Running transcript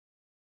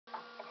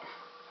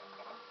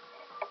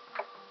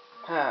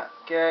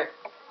Okay,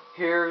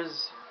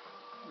 here's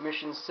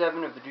Mission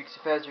 7 of the Dukes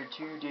of Hazzard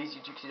 2, Daisy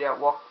Dukes It Out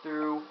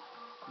walkthrough,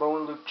 Bo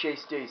and Luke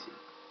chase Daisy,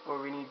 where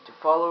we need to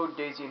follow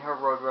Daisy and her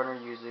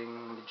roadrunner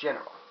using the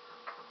general.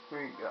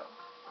 Here you go.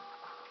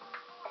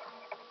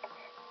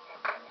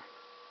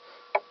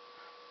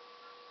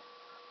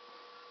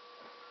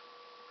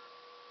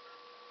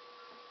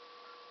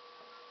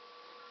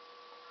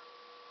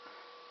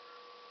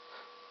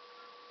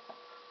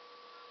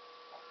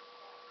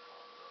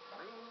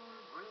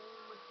 Green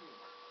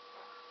machine.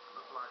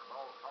 Looks like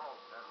Boss Hogg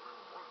had a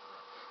little work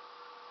done.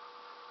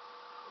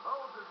 For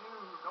those of you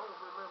who don't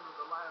remember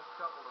the last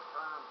couple of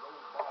times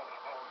old Boss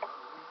Hogg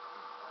unleashed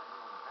his thing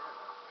on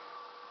Hazzard,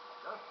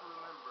 just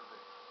remember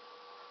this.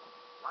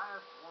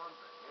 Last one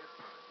to head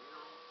for the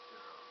hills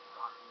is a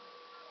rotten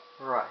egg.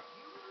 Right.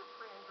 You and your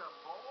friends are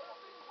more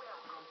than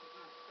welcome to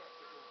inspect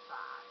it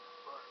inside,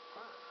 but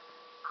first,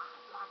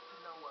 I'd like to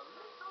know a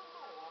little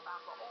more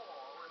about the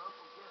oil in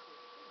Uncle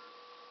Jesse's feet.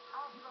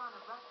 I've drawn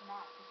a rough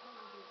map to show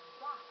you the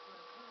exact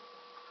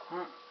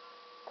location.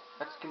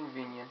 That's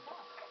convenient. Oh,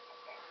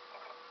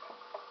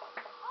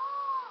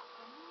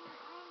 the mean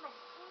green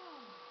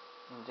machine.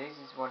 And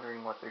Daisy's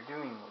wondering what they're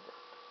doing with it.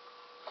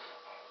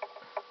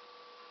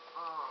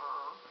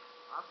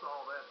 I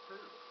saw that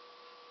too.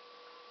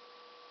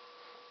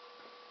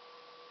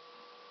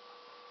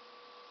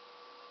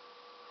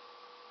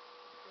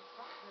 With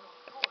that little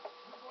torch,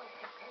 you boys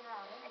could clear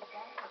out any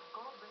bank or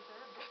gold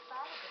reserve this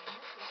side of the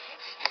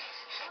Mississippi.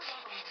 Or level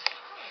an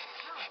entire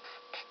town.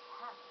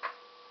 Heaven.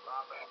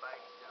 Robbing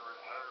banks and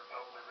reserves, the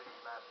only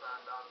reason I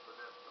signed on for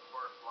this in the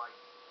first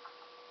place.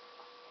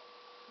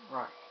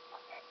 Right.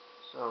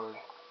 So,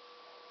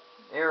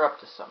 they're up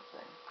to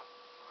something.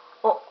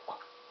 Oh!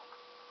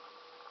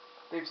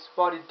 They've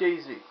spotted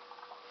Daisy.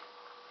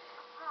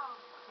 How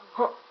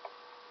Huh. if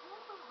we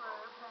were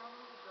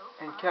planning to go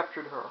And far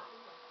captured her.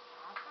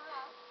 after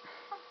us,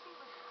 and she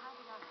was kind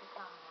enough to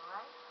come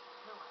right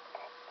to us.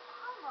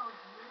 I know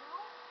you.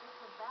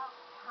 It's about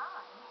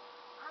time.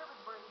 I was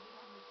worried you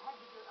hadn't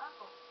attended your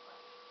uncle, but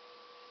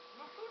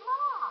Missy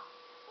Law!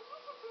 But you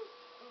should be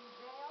in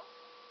jail.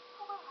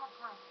 Oh, we'll have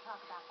time to talk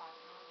about that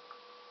later.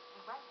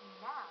 But right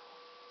now,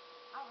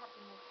 I have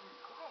to make you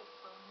pay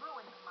for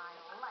ruining my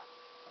life.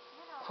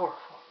 You know,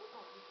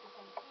 people used to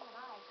say she and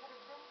I could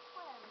have been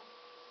twins.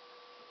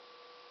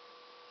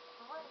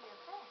 What do you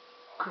think?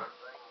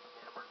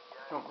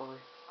 Don't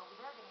believe. Oh,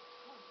 they're going to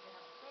change in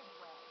a big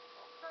way.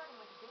 Starting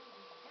with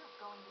Daisy Duke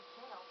going to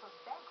jail for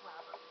bank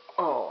robbery.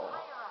 Oh.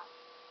 Hire up.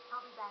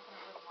 I'll be back in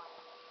a little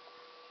while.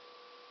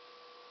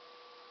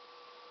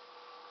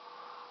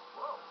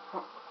 Whoa.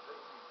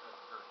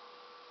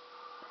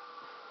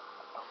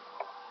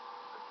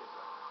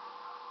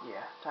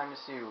 Yeah, time to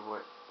see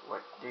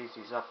what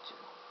Daisy's up to.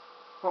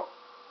 Oh,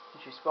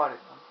 and she spotted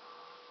them.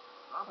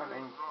 I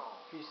mean,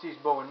 she sees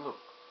Bo and Luke.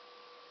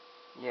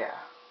 Yeah,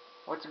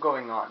 what's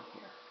going on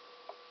here?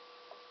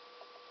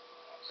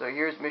 So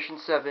here's Mission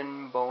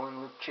 7, Bo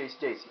and Luke chase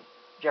Daisy.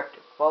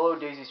 Objective, follow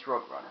Daisy's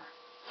roadrunner.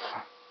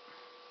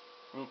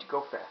 You need to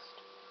go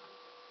fast.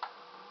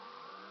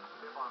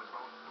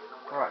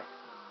 Right.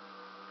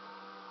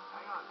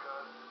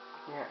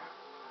 Yeah.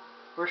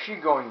 Where's she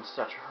going in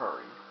such a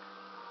hurry?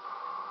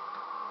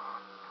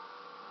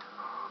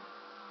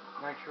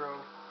 Nitro.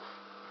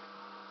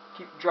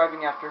 Keep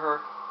driving after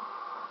her.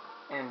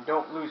 And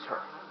don't lose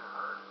her.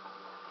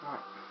 Right.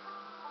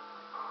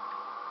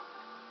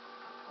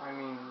 I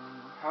mean,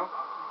 how?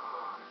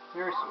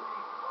 Seriously.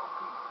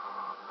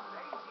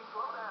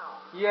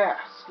 Yeah,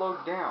 slow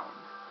down.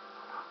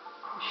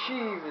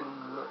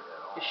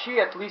 Is she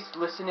at least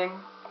listening?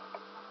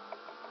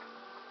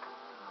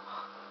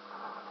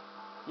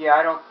 Yeah,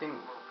 I don't think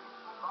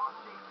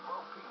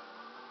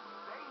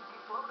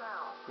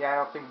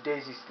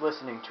Daisy's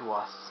listening to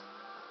us.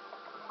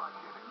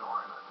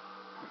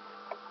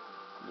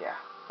 Yeah,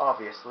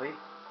 obviously.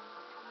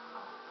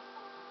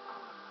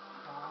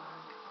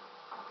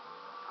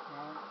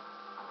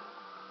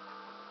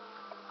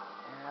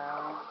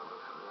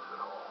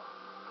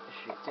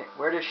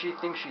 Where does she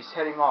think she's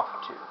heading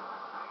off to?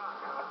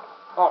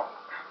 Oh.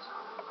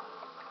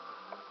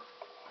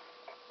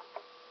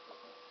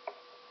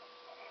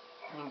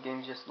 And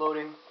game's just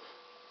loading.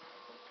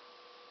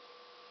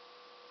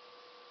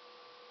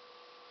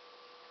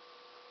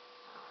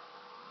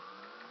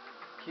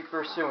 Keep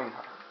pursuing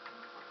her.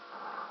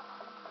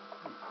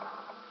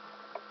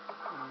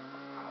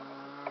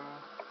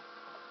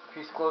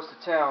 She's close to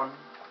town.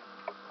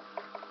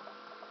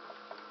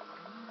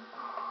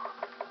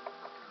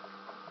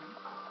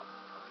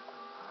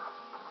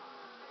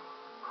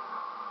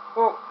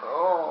 Oh.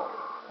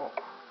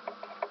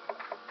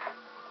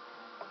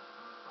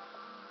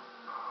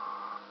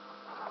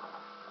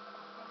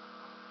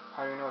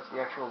 How do you know it's the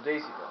actual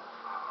Daisy, though?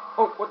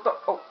 Oh, what the?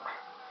 Oh.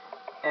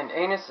 And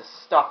Anus has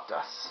stopped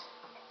us.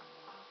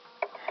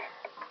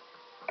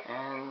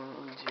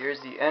 And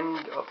here's the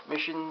end of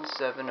Mission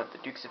 7 of the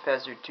Dukes of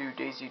Hazzard 2,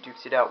 Daisy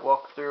Dukes It Out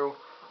walkthrough.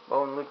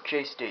 Bo and Luke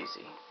chase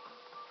Daisy.